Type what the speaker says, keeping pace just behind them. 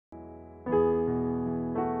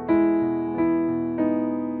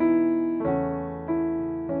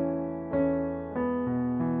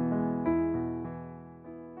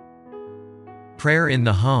Prayer in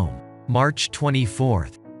the Home, March 24.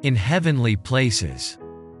 In Heavenly Places.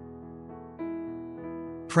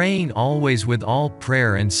 Praying always with all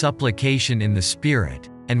prayer and supplication in the Spirit,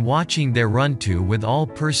 and watching thereunto with all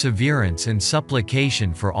perseverance and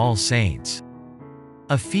supplication for all saints.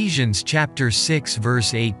 Ephesians chapter 6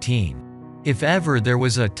 verse 18. If ever there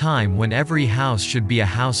was a time when every house should be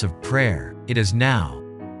a house of prayer, it is now.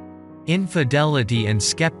 Infidelity and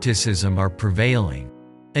skepticism are prevailing.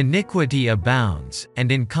 Iniquity abounds, and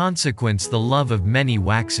in consequence the love of many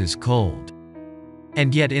waxes cold.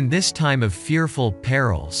 And yet in this time of fearful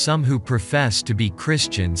peril some who profess to be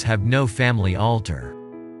Christians have no family altar.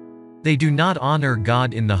 They do not honor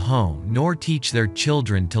God in the home nor teach their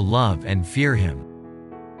children to love and fear Him.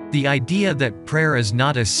 The idea that prayer is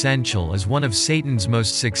not essential is one of Satan's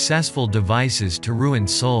most successful devices to ruin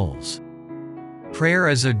souls. Prayer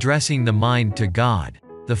is addressing the mind to God,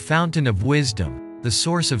 the fountain of wisdom, the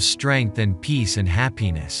source of strength and peace and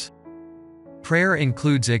happiness. Prayer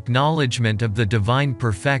includes acknowledgement of the divine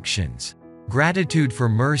perfections, gratitude for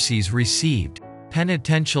mercies received,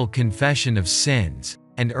 penitential confession of sins,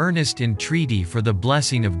 and earnest entreaty for the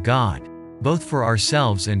blessing of God, both for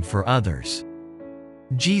ourselves and for others.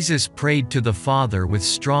 Jesus prayed to the Father with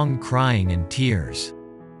strong crying and tears.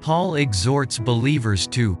 Paul exhorts believers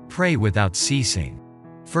to pray without ceasing.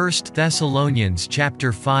 1 Thessalonians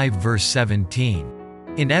chapter 5 verse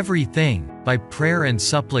 17. In everything, by prayer and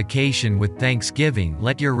supplication with thanksgiving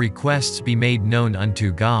let your requests be made known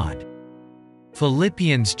unto God.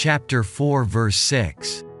 Philippians chapter 4 verse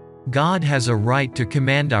 6. God has a right to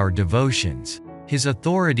command our devotions. His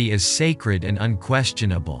authority is sacred and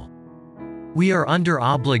unquestionable. We are under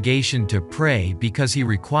obligation to pray because He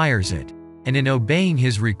requires it, and in obeying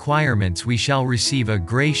His requirements we shall receive a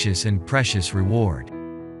gracious and precious reward.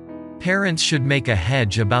 Parents should make a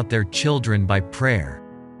hedge about their children by prayer.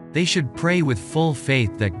 They should pray with full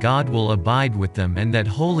faith that God will abide with them and that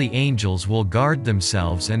holy angels will guard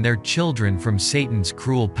themselves and their children from Satan's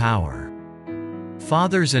cruel power.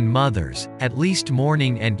 Fathers and mothers, at least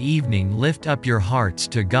morning and evening lift up your hearts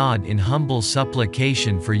to God in humble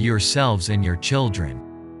supplication for yourselves and your children.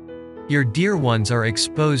 Your dear ones are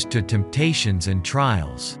exposed to temptations and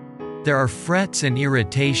trials. There are frets and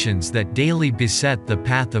irritations that daily beset the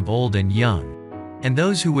path of old and young, and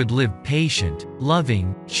those who would live patient,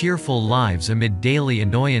 loving, cheerful lives amid daily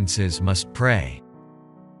annoyances must pray.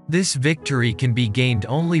 This victory can be gained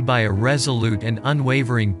only by a resolute and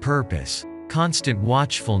unwavering purpose, constant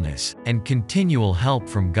watchfulness, and continual help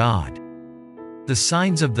from God. The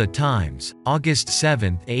Signs of the Times, August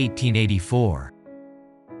 7, 1884.